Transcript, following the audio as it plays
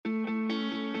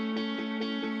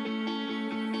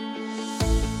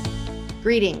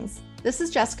Greetings. This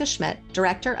is Jessica Schmidt,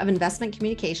 Director of Investment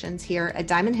Communications here at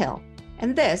Diamond Hill,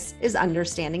 and this is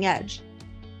Understanding Edge.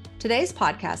 Today's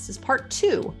podcast is part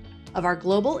 2 of our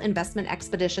Global Investment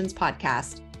Expeditions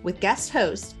podcast with guest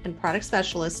host and product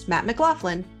specialist Matt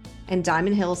McLaughlin and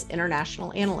Diamond Hill's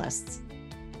international analysts.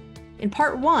 In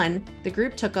part 1, the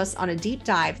group took us on a deep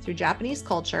dive through Japanese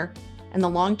culture and the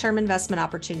long-term investment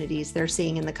opportunities they're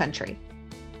seeing in the country.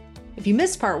 If you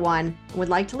missed part 1 and would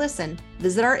like to listen,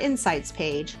 visit our insights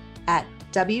page at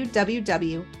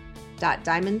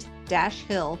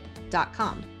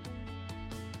www.diamond-hill.com.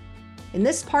 In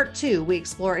this part 2, we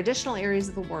explore additional areas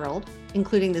of the world,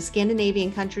 including the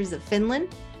Scandinavian countries of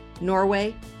Finland,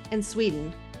 Norway, and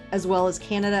Sweden, as well as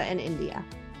Canada and India.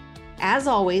 As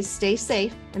always, stay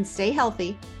safe and stay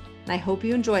healthy, and I hope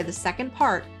you enjoy the second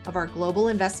part of our Global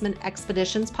Investment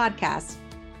Expeditions podcast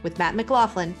with Matt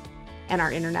McLaughlin and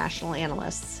our international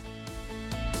analysts.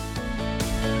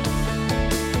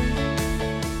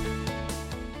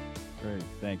 Great,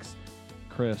 thanks.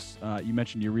 Chris, you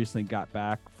mentioned you recently got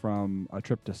back from a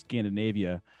trip to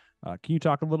Scandinavia. Can you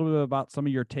talk a little bit about some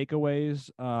of your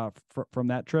takeaways from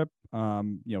that trip?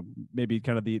 Maybe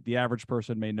kind of the average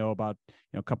person may know about,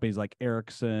 companies like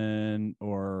Ericsson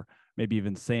or maybe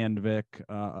even Sandvik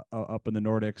up in the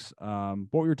Nordics.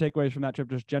 What were your takeaways from that trip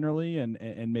just generally, and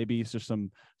maybe it's just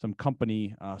some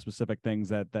company specific things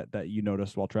that you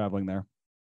noticed while traveling there?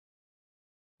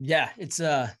 Yeah, it's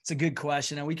a good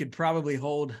question, and we could probably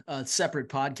hold a separate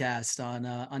podcast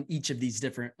on each of these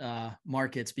different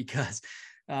markets, because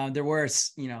there were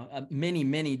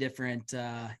many different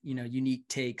unique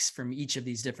takes from each of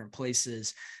these different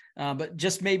places. But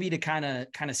just maybe to kind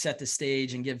of set the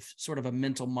stage and give sort of a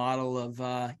mental model of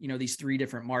these three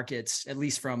different markets, at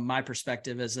least from my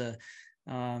perspective as a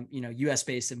US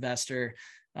based investor.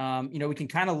 We can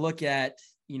kind of look at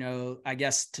I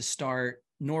guess to start,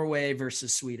 Norway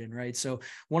versus Sweden, right? So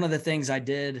one of the things I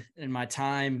did in my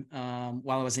time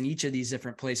while I was in each of these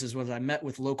different places was I met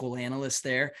with local analysts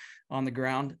there on the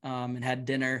ground and had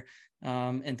dinner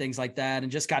and things like that,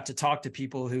 and just got to talk to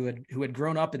people who had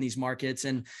grown up in these markets.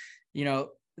 And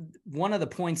one of the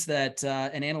points that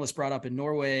an analyst brought up in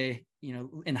Norway,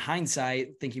 in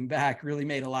hindsight, thinking back, really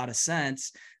made a lot of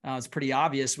sense. It's pretty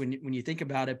obvious when you think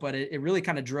about it, but it really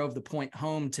kind of drove the point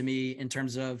home to me in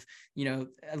terms of,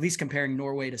 at least comparing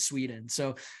Norway to Sweden.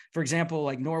 So for example,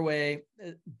 like Norway,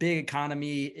 big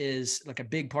economy is like a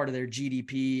big part of their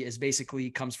GDP is basically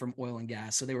comes from oil and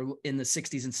gas. So they were in the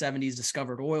 60s and 70s,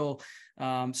 discovered oil,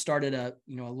 started a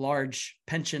large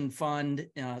pension fund,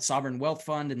 sovereign wealth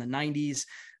fund in the 90s.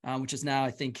 Which is now,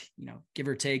 I think, give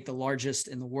or take, the largest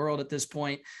in the world at this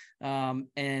point. So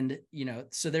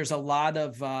there's a lot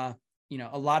of a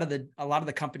lot of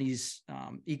the companies'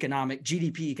 economic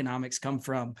GDP economics come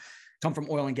from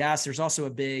oil and gas. There's also a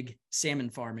big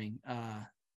salmon farming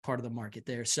part of the market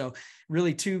there. So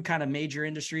really two kind of major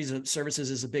industries. Services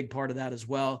is a big part of that as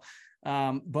well.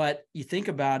 But you think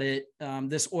about it,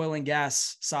 this oil and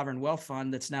gas sovereign wealth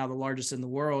fund that's now the largest in the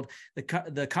world,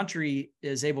 the country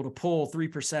is able to pull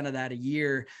 3% of that a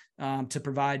year to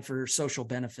provide for social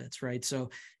benefits, right?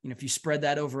 So, if you spread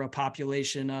that over a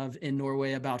population of, in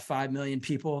Norway, about 5 million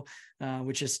people,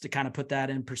 which is, to kind of put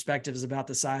that in perspective, is about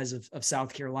the size of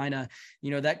South Carolina,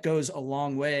 that goes a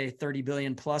long way, 30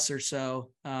 billion plus or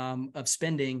so of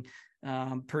spending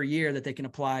per year that they can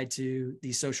apply to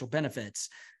these social benefits.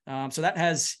 So that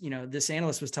has, this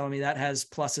analyst was telling me that has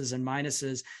pluses and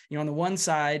minuses. On the one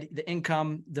side, the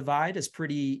income divide is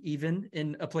pretty even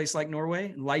in a place like Norway,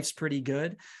 and life's pretty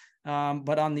good.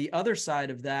 But on the other side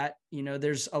of that,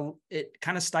 it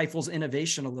kind of stifles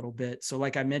innovation a little bit. So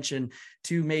like I mentioned,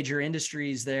 two major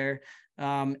industries there,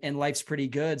 and life's pretty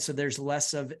good. So there's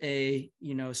less of a,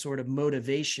 sort of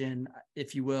motivation,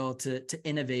 if you will, to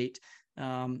innovate.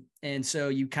 And so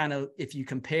if you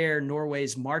compare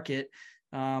Norway's market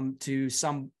to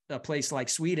a place like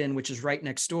Sweden, which is right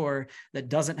next door, that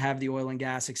doesn't have the oil and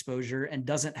gas exposure and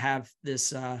doesn't have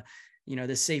this,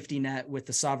 this safety net with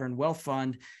the sovereign wealth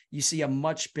fund, you see a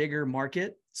much bigger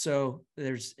market. So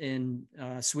there's in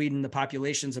Sweden, the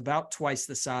population's about twice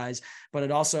the size, but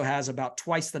it also has about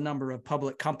twice the number of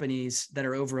public companies that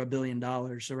are over $1 billion.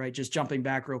 So, right, just jumping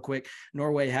back real quick,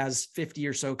 Norway has 50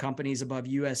 or so companies above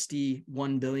USD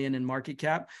 1 billion in market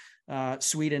cap.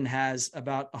 Sweden has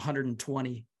about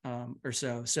 120 or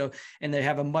so. So, and they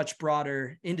have a much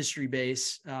broader industry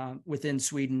base within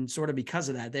Sweden, sort of because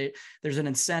of that. There's an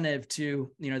incentive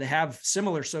to, they have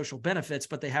similar social benefits,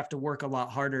 but they have to work a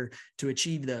lot harder to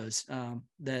achieve those,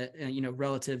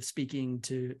 relative speaking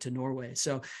to Norway.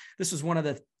 So this was one of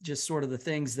the, just sort of the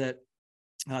things that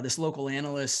this local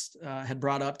analyst had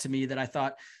brought up to me that I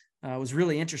thought was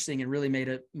really interesting and really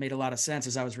made a lot of sense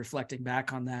as I was reflecting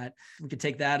back on that. We could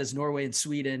take that as Norway and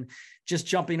Sweden. Just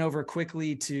jumping over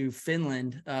quickly to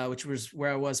Finland, which was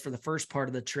where I was for the first part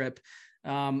of the trip.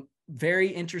 Very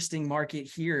interesting market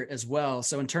here as well.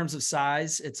 So in terms of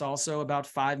size, it's also about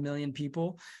 5 million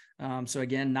people. So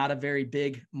again, not a very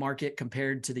big market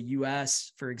compared to the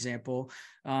US, for example.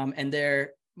 And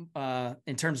they're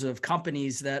in terms of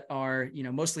companies that are,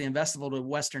 mostly investable to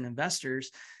Western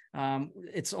investors,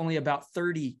 it's only about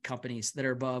 30 companies that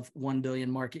are above 1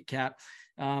 billion market cap.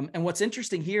 And what's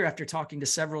interesting here, after talking to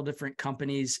several different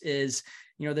companies, is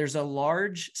there's a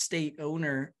large state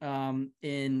owner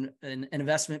in an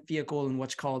investment vehicle in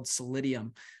what's called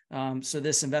Solidium. So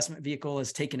this investment vehicle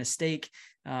has taken a stake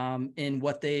in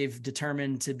what they've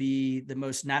determined to be the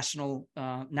most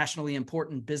nationally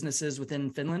important businesses within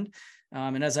Finland.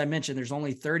 And as I mentioned, there's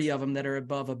only 30 of them that are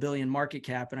above a billion market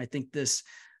cap. And I think this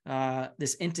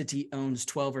entity owns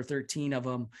 12 or 13 of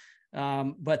them.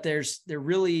 But they're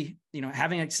really,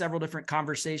 having several different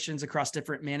conversations across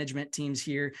different management teams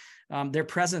here. Their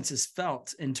presence is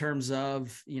felt in terms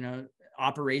of,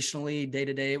 operationally day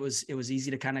to day. It was easy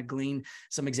to kind of glean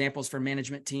some examples for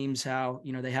management teams, how,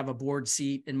 they have a board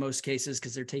seat in most cases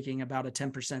because they're taking about a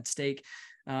 10% stake.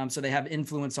 So they have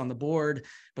influence on the board,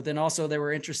 but then also there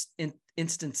were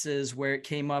instances where it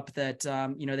came up that,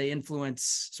 they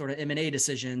influence sort of M&A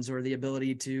decisions or the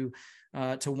ability to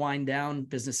wind down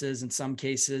businesses in some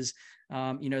cases.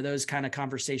 Those kind of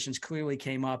conversations clearly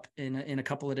came up in a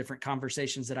couple of different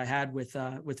conversations that I had with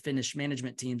Finnish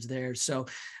management teams there. So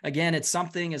again, it's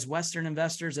something as Western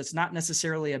investors, it's not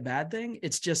necessarily a bad thing.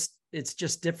 It's just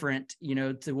different,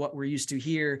 to what we're used to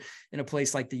here in a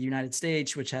place like the United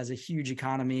States, which has a huge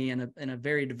economy and a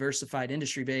very diversified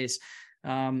industry base.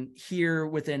 Here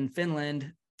within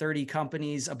Finland, 30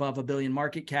 companies above a billion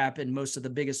market cap, and most of the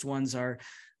biggest ones are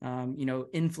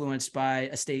influenced by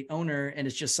a state owner. And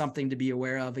it's just something to be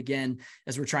aware of, again,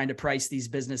 as we're trying to price these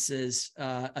businesses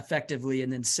effectively.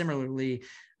 And then similarly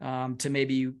to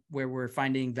maybe where we're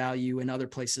finding value in other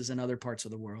places in other parts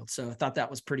of the world. So I thought that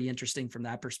was pretty interesting from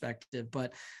that perspective,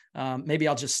 but maybe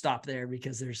I'll just stop there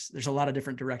because there's a lot of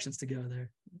different directions to go there.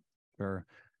 Sure.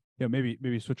 Yeah,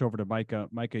 maybe switch over to Micah.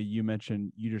 Micah, you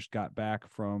mentioned you just got back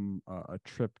from a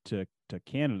trip to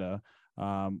Canada.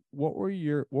 What were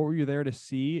you there to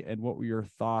see, and what were your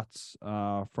thoughts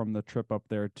from the trip up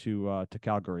there to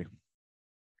Calgary?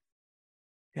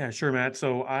 Yeah, sure, Matt.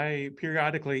 So I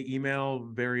periodically email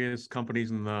various companies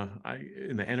in the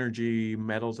energy,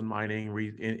 metals, and mining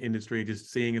industry,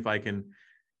 just seeing if I can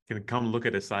come look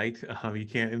at a site. You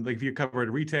can't, like, if you covered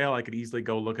retail, I could easily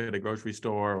go look at a grocery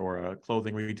store or a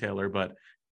clothing retailer, but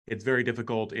it's very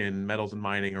difficult in metals and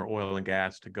mining or oil and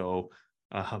gas to go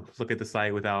look at the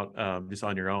site without just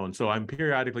on your own. So I'm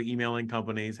periodically emailing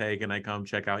companies, hey, can I come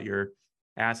check out your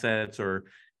assets or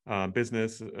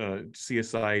business, see a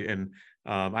site? And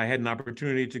I had an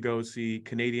opportunity to go see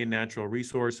Canadian Natural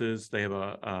Resources. They have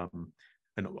a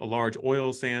large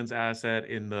oil sands asset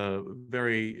in the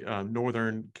very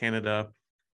northern Canada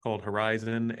called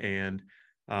Horizon, and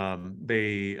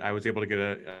I was able to get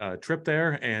a trip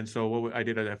there. And so what I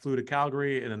did, I flew to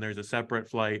Calgary, and then there's a separate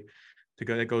flight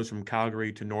that goes from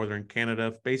Calgary to northern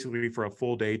Canada, basically for a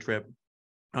full day trip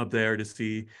up there to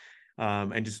see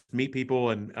and just meet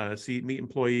people and meet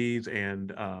employees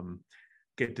and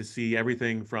get to see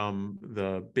everything from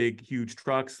the big, huge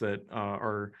trucks that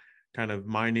are kind of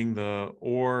mining the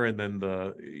ore, and then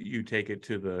you take it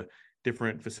to the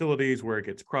different facilities where it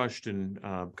gets crushed and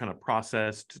kind of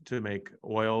processed to make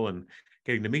oil, and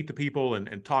getting to meet the people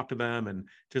and talk to them and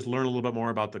just learn a little bit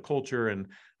more about the culture. And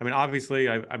I mean, obviously,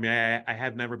 I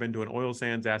have never been to an oil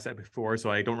sands asset before, so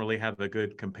I don't really have a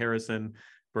good comparison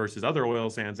versus other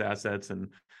oil sands assets. And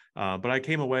but I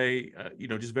came away,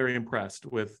 just very impressed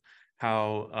with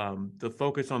how the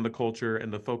focus on the culture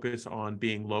and the focus on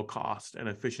being low cost and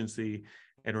efficiency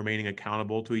and remaining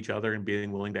accountable to each other and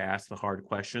being willing to ask the hard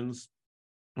questions,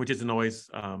 which isn't always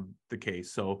the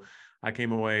case. So I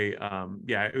came away,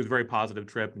 it was a very positive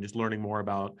trip, and just learning more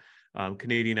about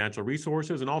Canadian Natural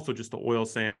Resources and also just the oil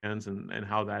sands and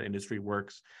how that industry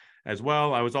works as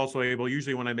well. I was also able,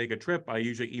 usually when I make a trip, I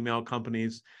usually email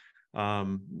companies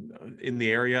in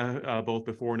the area both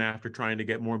before and after, trying to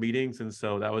get more meetings. And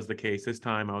so that was the case this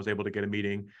time. I was able to get a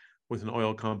meeting with an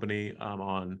oil company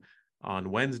on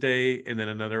on Wednesday, and then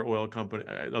another oil company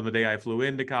on the day I flew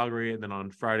into Calgary, and then on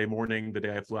Friday morning, the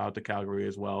day I flew out to Calgary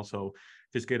as well. So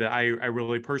just I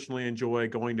really personally enjoy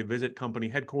going to visit company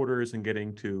headquarters and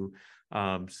getting to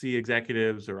see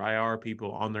executives or IR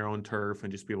people on their own turf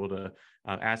and just be able to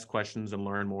ask questions and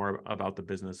learn more about the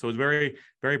business. So it was very,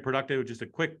 very productive. Just a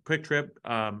quick trip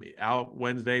out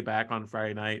Wednesday, back on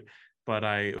Friday night. But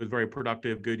it was very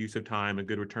productive, good use of time, and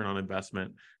good return on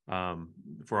investment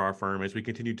for our firm as we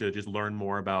continue to just learn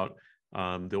more about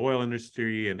the oil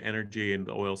industry and energy and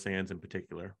the oil sands in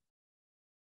particular.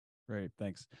 Great,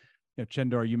 thanks.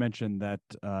 Chendor, you mentioned that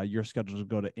you're scheduled to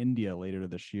go to India later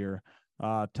this year.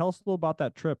 Tell us a little about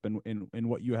that trip and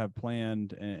what you have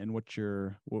planned and what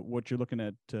you're looking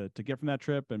at to get from that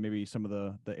trip, and maybe some of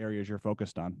the areas you're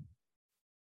focused on.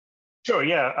 Sure,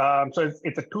 yeah. So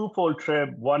it's a twofold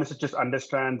trip. One is to just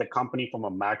understand the company from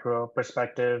a macro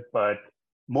perspective, but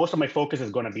most of my focus is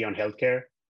going to be on healthcare.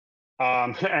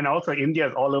 And also India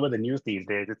is all over the news these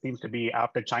days. It seems to be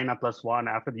after China +1,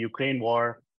 after the Ukraine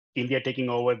war, India taking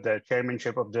over the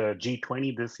chairmanship of the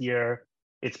G20 this year,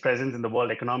 its presence in the World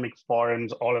Economic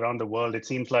Forums all around the world. It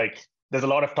seems like there's a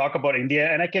lot of talk about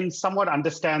India, and I can somewhat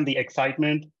understand the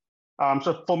excitement.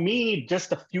 So for me, just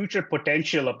the future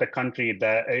potential of the country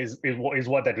that is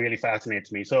what that really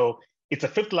fascinates me. So it's the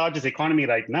 5th largest economy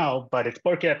right now, but its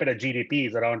per capita GDP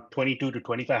is around $2,200 to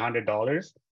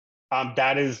 $2,500.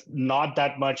 That is not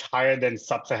that much higher than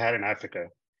sub-Saharan Africa.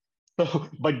 So,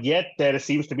 but yet there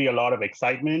seems to be a lot of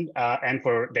excitement and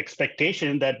for the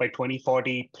expectation that by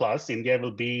 2040 plus, India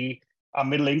will be a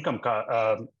middle-income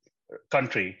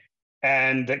country.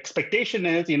 And the expectation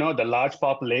is, the large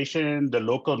population, the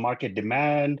local market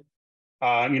demand,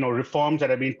 reforms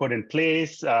that have been put in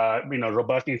place,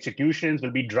 robust institutions will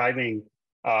be driving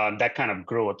that kind of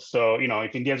growth. So,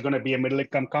 if India is going to be a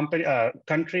middle-income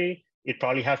country, it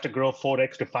probably has to grow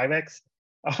 4x to 5x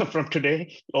from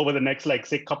today over the next,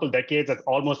 couple decades. That's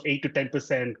almost 8 to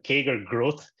 10% CAGR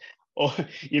growth,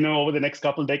 over the next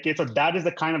couple decades. So that is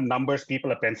the kind of numbers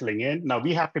people are penciling in. Now,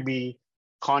 we have to be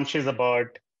conscious about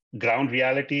ground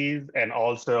realities and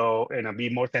also be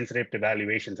more sensitive to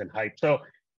valuations and hype. So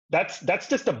that's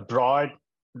just a broad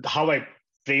how I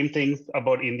frame things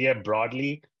about India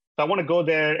broadly. So I want to go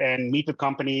there and meet with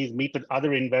companies, meet with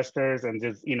other investors, and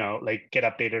just get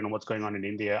updated on what's going on in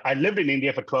India. I lived in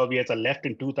India for 12 years. I left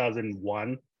in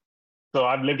 2001, so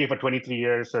I've lived here for 23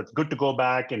 years. So it's good to go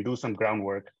back and do some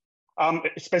groundwork.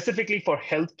 Specifically for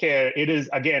healthcare, it is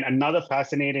again another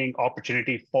fascinating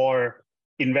opportunity for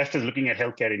investors looking at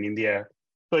healthcare in India.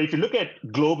 So if you look at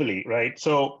globally, right?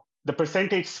 So the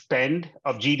percentage spend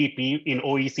of GDP in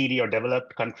OECD or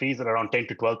developed countries are around 10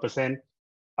 to 12%.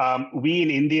 We in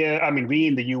India, we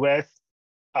in the US,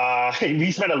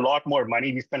 we spend a lot more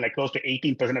money. We spend close to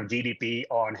 18% of GDP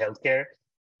on healthcare.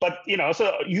 But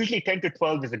so usually 10 to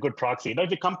 12 is a good proxy. Now, if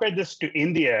you compare this to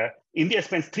India, India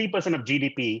spends 3% of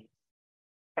GDP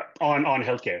on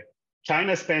healthcare.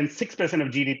 China spends 6% of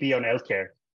GDP on healthcare.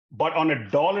 But on a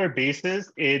dollar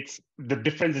basis, the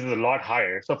difference is a lot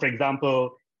higher. So for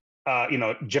example,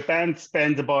 Japan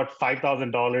spends about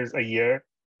 $5,000 a year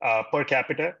per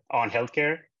capita on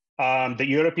healthcare. The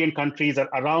European countries are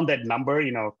around that number,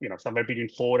 somewhere between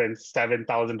 $4,000 and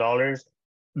 $7,000.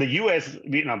 The US,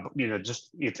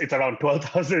 it's around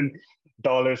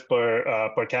 $12,000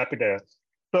 per capita.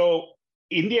 So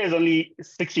India is only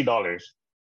 $60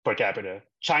 per capita.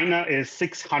 China is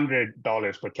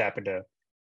 $600 per capita.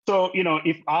 So,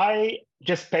 if I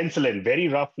just pencil in very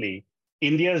roughly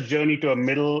India's journey to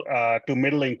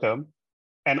middle income,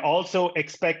 and also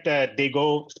expect that they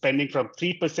go spending from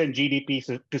 3%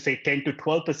 GDP to say 10 to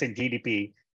 12%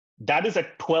 GDP, that is a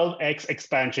 12x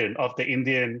expansion of the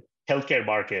Indian healthcare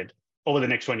market over the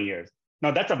next 20 years.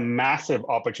 Now, that's a massive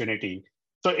opportunity.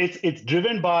 So it's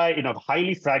driven by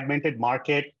highly fragmented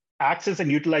market. Access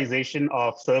and utilization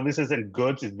of services and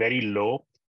goods is very low.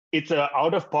 It's an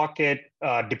out-of-pocket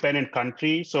dependent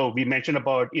country. So we mentioned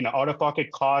about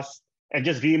out-of-pocket costs and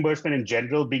just reimbursement in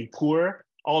general being poor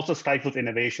also stifles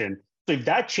innovation. So if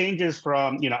that changes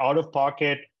from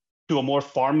out-of-pocket to a more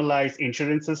formalized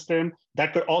insurance system,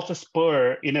 that could also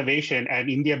spur innovation and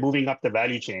India moving up the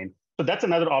value chain. So that's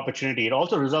another opportunity. It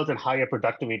also results in higher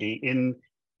productivity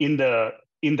in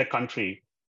the country.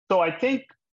 So I think,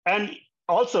 and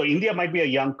also India might be a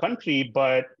young country,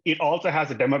 but it also has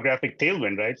a demographic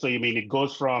tailwind, right? So it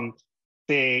goes from,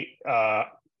 say, I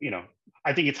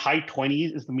think it's high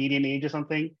 20s is the median age or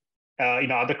something.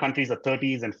 Other countries are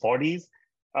 30s and 40s.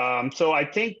 So I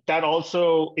think that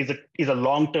also is a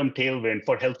long-term tailwind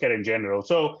for healthcare in general.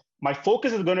 So my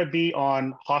focus is going to be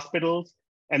on hospitals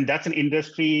And that's an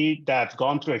industry that's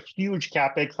gone through a huge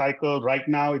CapEx cycle. Right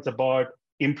now, it's about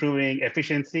improving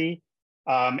efficiency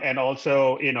and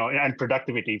also, and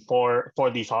productivity for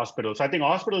these hospitals. So I think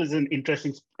hospital is an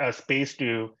interesting space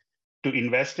to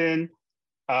invest in.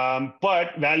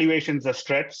 But valuations are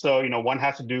stretched. So, one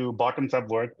has to do bottoms up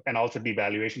work and also be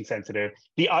valuation sensitive.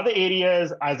 The other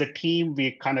areas as a team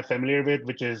we're kind of familiar with,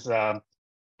 which is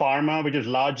pharma, which is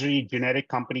largely genetic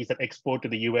companies that export to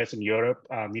the US and Europe.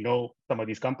 We know some of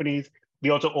these companies. We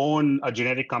also own a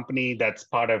genetic company that's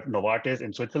part of Novartis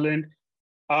in Switzerland.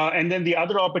 And then the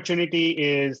other opportunity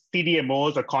is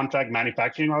CDMOs, or contract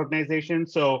manufacturing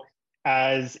organizations. So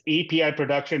as API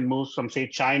production moves from, say,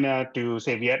 China to,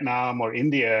 say, Vietnam or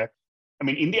India, I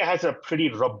mean, India has a pretty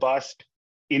robust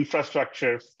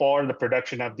infrastructure for the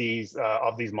production of these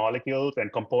molecules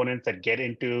and components that get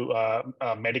into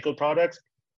medical products.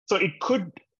 So it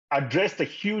could address the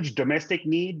huge domestic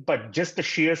need, but just the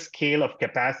sheer scale of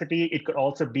capacity, it could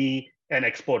also be an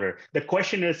exporter. The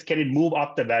question is, can it move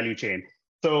up the value chain?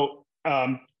 So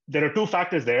there are two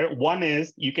factors there. One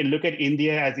is you can look at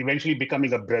India as eventually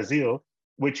becoming a Brazil,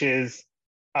 which is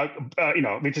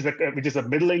which is a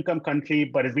middle income country,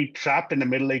 but has been trapped in a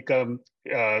middle income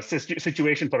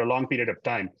situation for a long period of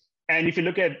time. And if you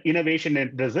look at innovation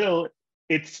in Brazil,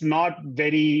 it's not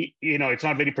very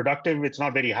productive. It's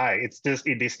not very high. It's just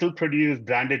they still produce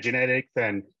branded genetics,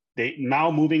 and they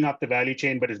now moving up the value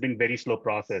chain, but it's been very slow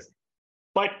process.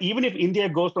 But even if India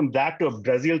goes from that to a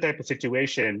Brazil type of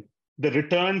situation, the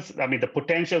returns, I mean, the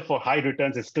potential for high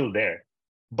returns is still there.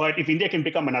 But if India can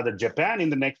become another Japan in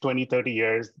the next 20, 30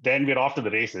 years, then we're off to the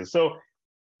races. So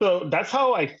that's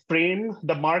how I frame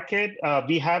the market.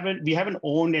 We haven't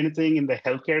owned anything in the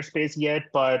healthcare space yet,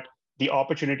 but the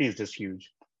opportunity is just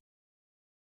huge.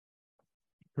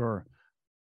 Sure.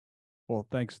 Well,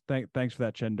 thanks for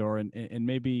that, Chandor, and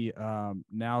maybe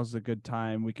now's a good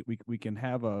time we can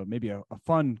have maybe a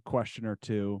fun question or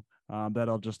two that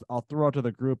I'll throw out to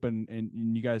the group, and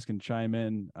you guys can chime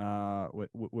in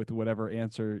with whatever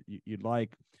answer you'd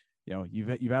like. You've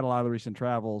had a lot of recent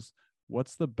travels.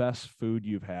 What's the best food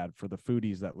you've had for the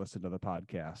foodies that listen to the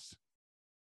podcast?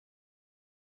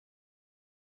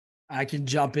 I can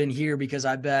jump in here because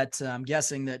I bet I'm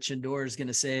guessing that Chandor is going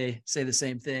to say the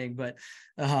same thing. But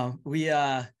we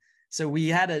had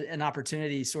an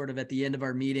opportunity sort of at the end of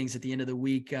our meetings at the end of the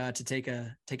week to take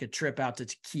a trip out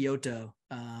to Kyoto,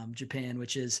 Japan,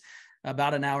 which is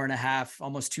about an hour and a half,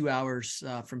 almost 2 hours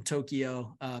from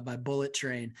Tokyo by bullet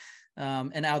train.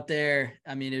 And out there,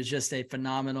 I mean, it was just a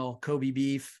phenomenal Kobe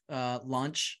beef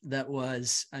lunch that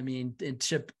was, I mean, in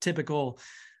typical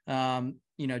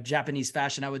Japanese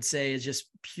fashion, I would say, is just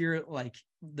pure, like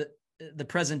the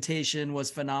presentation was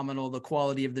phenomenal. The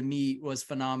quality of the meat was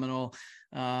phenomenal.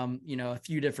 A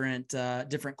few different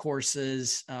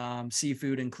courses,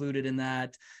 seafood included in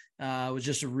that. It was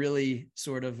just a really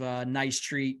sort of nice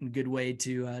treat and good way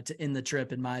to end the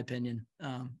trip, in my opinion.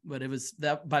 But it was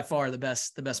that by far the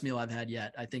best meal I've had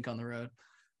yet, I think, on the road.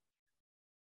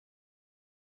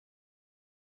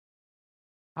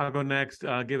 I'll go next.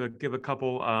 Give a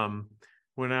couple.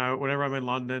 Whenever I'm in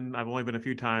London, I've only been a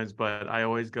few times, but I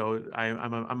always go.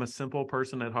 I'm a simple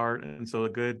person at heart, and so a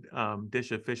good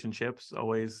dish of fish and chips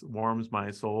always warms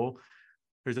my soul.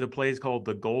 There's a place called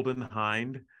the Golden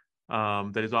Hind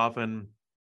that is often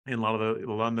in a lot of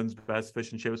the London's best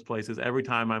fish and chips places. Every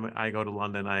time I go to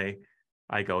London,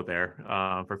 I go there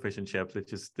for fish and chips. It's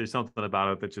just, there's something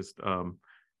about it that's just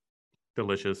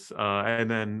delicious.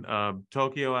 And then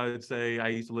Tokyo, I would say, I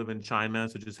used to live in China,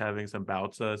 so just having some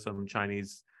baozi, some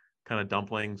Chinese kind of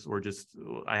dumplings,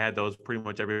 I had those pretty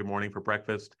much every morning for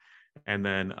breakfast. And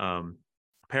then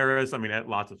Paris, I mean,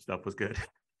 lots of stuff was good.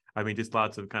 I mean, just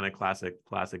lots of kind of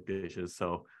classic dishes.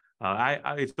 So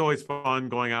it's always fun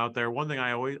going out there. One thing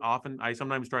I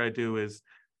sometimes try to do is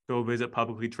go visit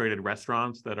publicly traded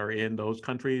restaurants that are in those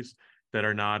countries that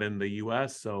are not in the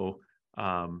US. So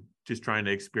just trying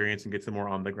to experience and get some more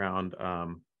on the ground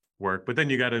work. But then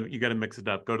you gotta mix it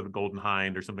up. Go to the Golden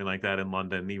Hind or something like that in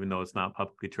London, even though it's not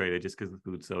publicly traded, just because the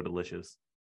food's so delicious.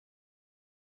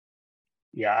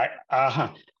 Yeah,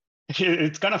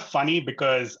 it's kind of funny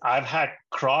because I've had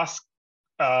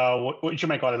what you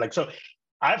might call it, like, so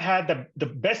I've had the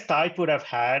best Thai food I've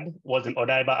had was in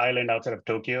Odaiba Island outside of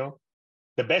Tokyo.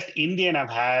 The best Indian I've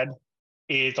had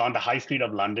is on the high street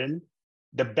of London.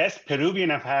 The best Peruvian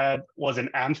I've had was in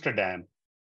Amsterdam.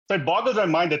 So it boggles my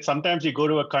mind that sometimes you go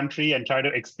to a country and try to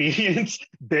experience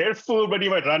their food, but you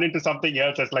might run into something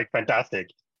else that's like fantastic.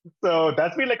 So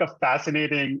that's been like a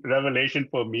fascinating revelation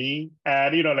for me.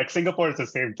 And like Singapore is the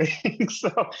same thing.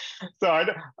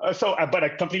 But I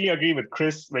completely agree with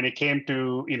Chris when it came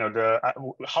to the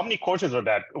how many courses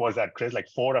was that Chris, like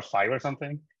 4 or 5 or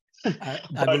something? I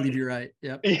believe you're right.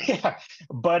 Yep. Yeah,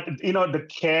 but the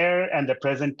care and the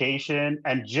presentation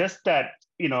and just that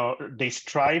they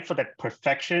strive for that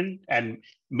perfection and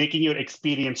making your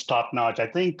experience top notch. I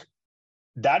think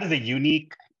that is a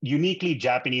uniquely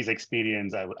Japanese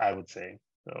experience, I would say.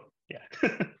 So yeah.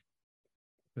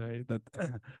 Right.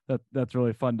 That's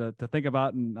really fun to think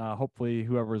about, and hopefully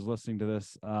whoever is listening to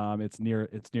this, it's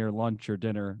near lunch or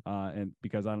dinner, and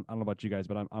because I don't know about you guys,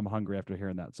 but I'm hungry after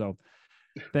hearing that. So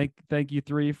thank you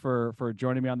three for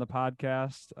joining me on the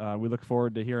podcast. We look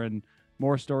forward to hearing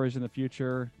more stories in the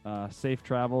future. Safe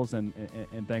travels, and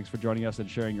thanks for joining us and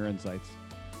sharing your insights.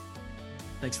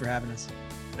 Thanks for having us.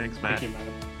 Thanks, Matt. Thank you,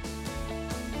 Matt.